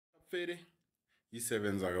30.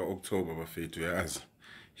 E7s are October, bafethu yazi.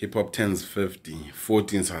 Hip hop 10s 50,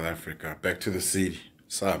 14 South Africa, back to the city.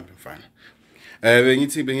 Sabe mfana.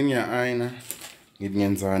 Bengithi bengiyaayina. Ngithi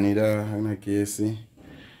ngenzani la anagesi.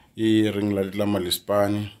 I-ring light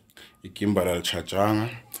lamalispani. Igimbal alichajanga.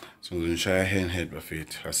 So ngishaya handhead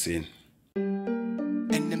bafethu asini.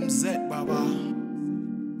 NMZ baba.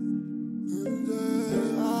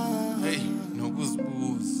 Hey, no booze.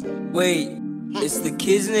 Wait, it's the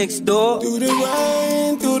kids next door. Through the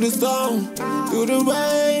rain, through the storm, through the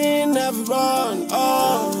rain, never run.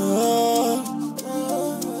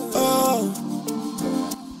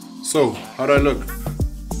 So, how do I look?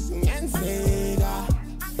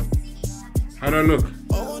 How do I look?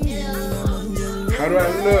 How do I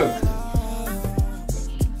look?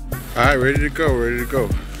 Alright, ready to go, ready to go.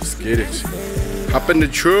 Let's get it. Hop in the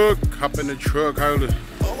truck, how do I look?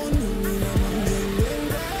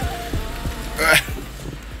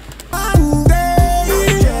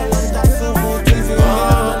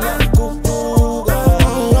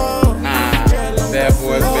 Bad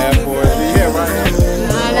boys, yeah, right.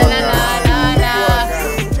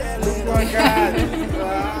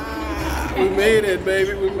 We made it,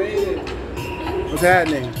 baby, we made it. What's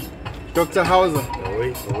happening? Dr. Hauser.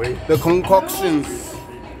 Wait. The concoctions.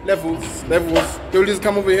 Levels. You'll just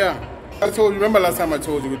come over here. I told you, remember last time I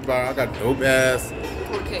told you goodbye? I got dope ass.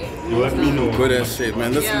 Okay. You let me know. Good ass shit,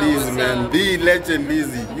 man. This Leezy, man. The legend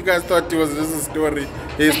Leezy. You guys thought it was just a story.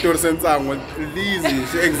 His story since I'm with Leezy.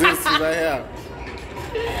 She exists right here.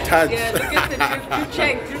 Touch. Yeah, look at the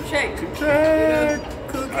check.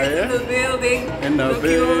 Cook Oh, yeah? in the building. In the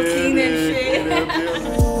looking all clean and shit. In the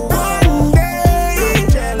building.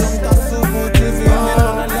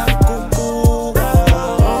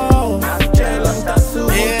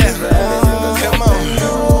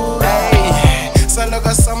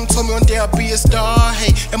 Some told me one day I'll be a star,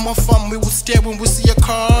 hey. And my fam, we will stare when we see a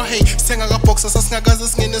car, hey. Senga boxers,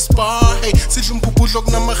 asnagaza in the spa, hey. Sitting pupu look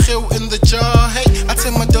na maheu in the jar, hey. I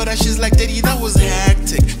tell my daughter, she's like, Daddy, that was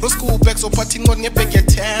hectic. No school bags or partying on your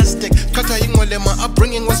fantastic. Kata ingole, my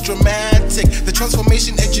upbringing was dramatic. The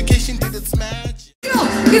transformation education did its magic.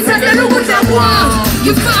 You got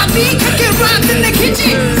me, I get robbed in the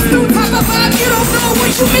kitchen. New type of vibe, you don't know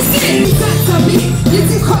what you missing. You got to me, you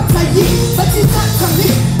too hot like you. But you got to me,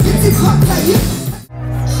 you too hot like you.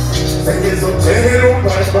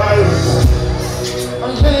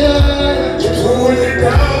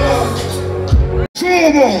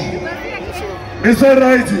 Sjava! Is that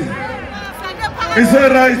right?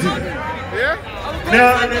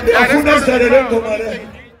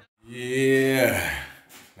 Yeah.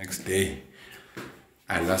 Next day.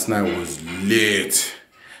 And last night was lit.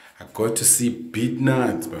 I got to see Beat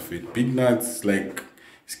Nuts, buffet. Beat Nuts, like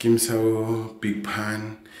Skim Sabo, Big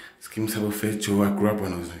Pan, Skim Sabo Fecho. I grew up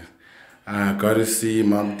on those. I got to see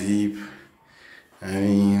Mobb Deep. I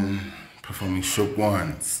mean, performing Shook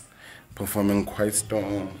Ones, performing Quite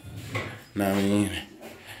Storm. Now, I mean,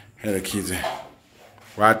 hey, the kids.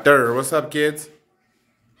 Right there. What's up, kids?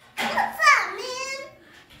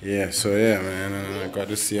 Yeah, so yeah, man, I got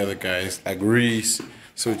to see other guys like Reese,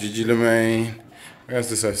 so Gigi, Lamayne. What else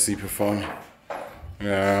did I see performing?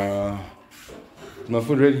 My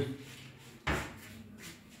food ready?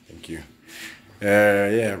 Thank you.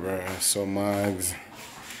 Yeah, bro. I saw Mugs.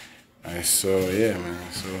 I saw, yeah,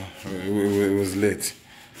 man. So it was lit.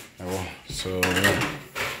 So yeah.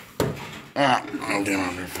 I'm getting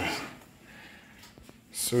my breakfast.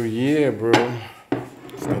 So yeah, bro.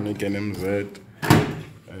 Starting to get MZ.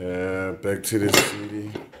 Back to the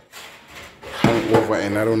city. Hungover,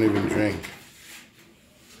 and I don't even drink.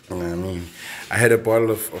 You know what I mean? I had a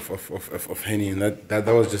bottle of Henny, and that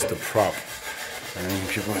was just a prop. I mean,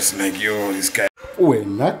 people was like, yo, this guy.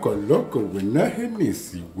 Wena koloko, wena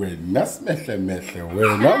Hennessy, wena smehle,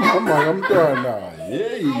 wena mama yamntwana.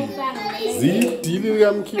 Hey, zidili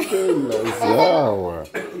yamkhiphela zawa.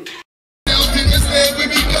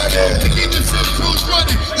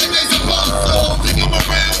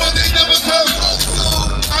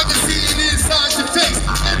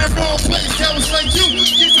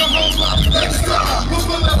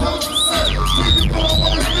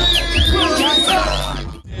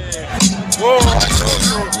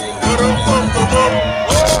 Whoa.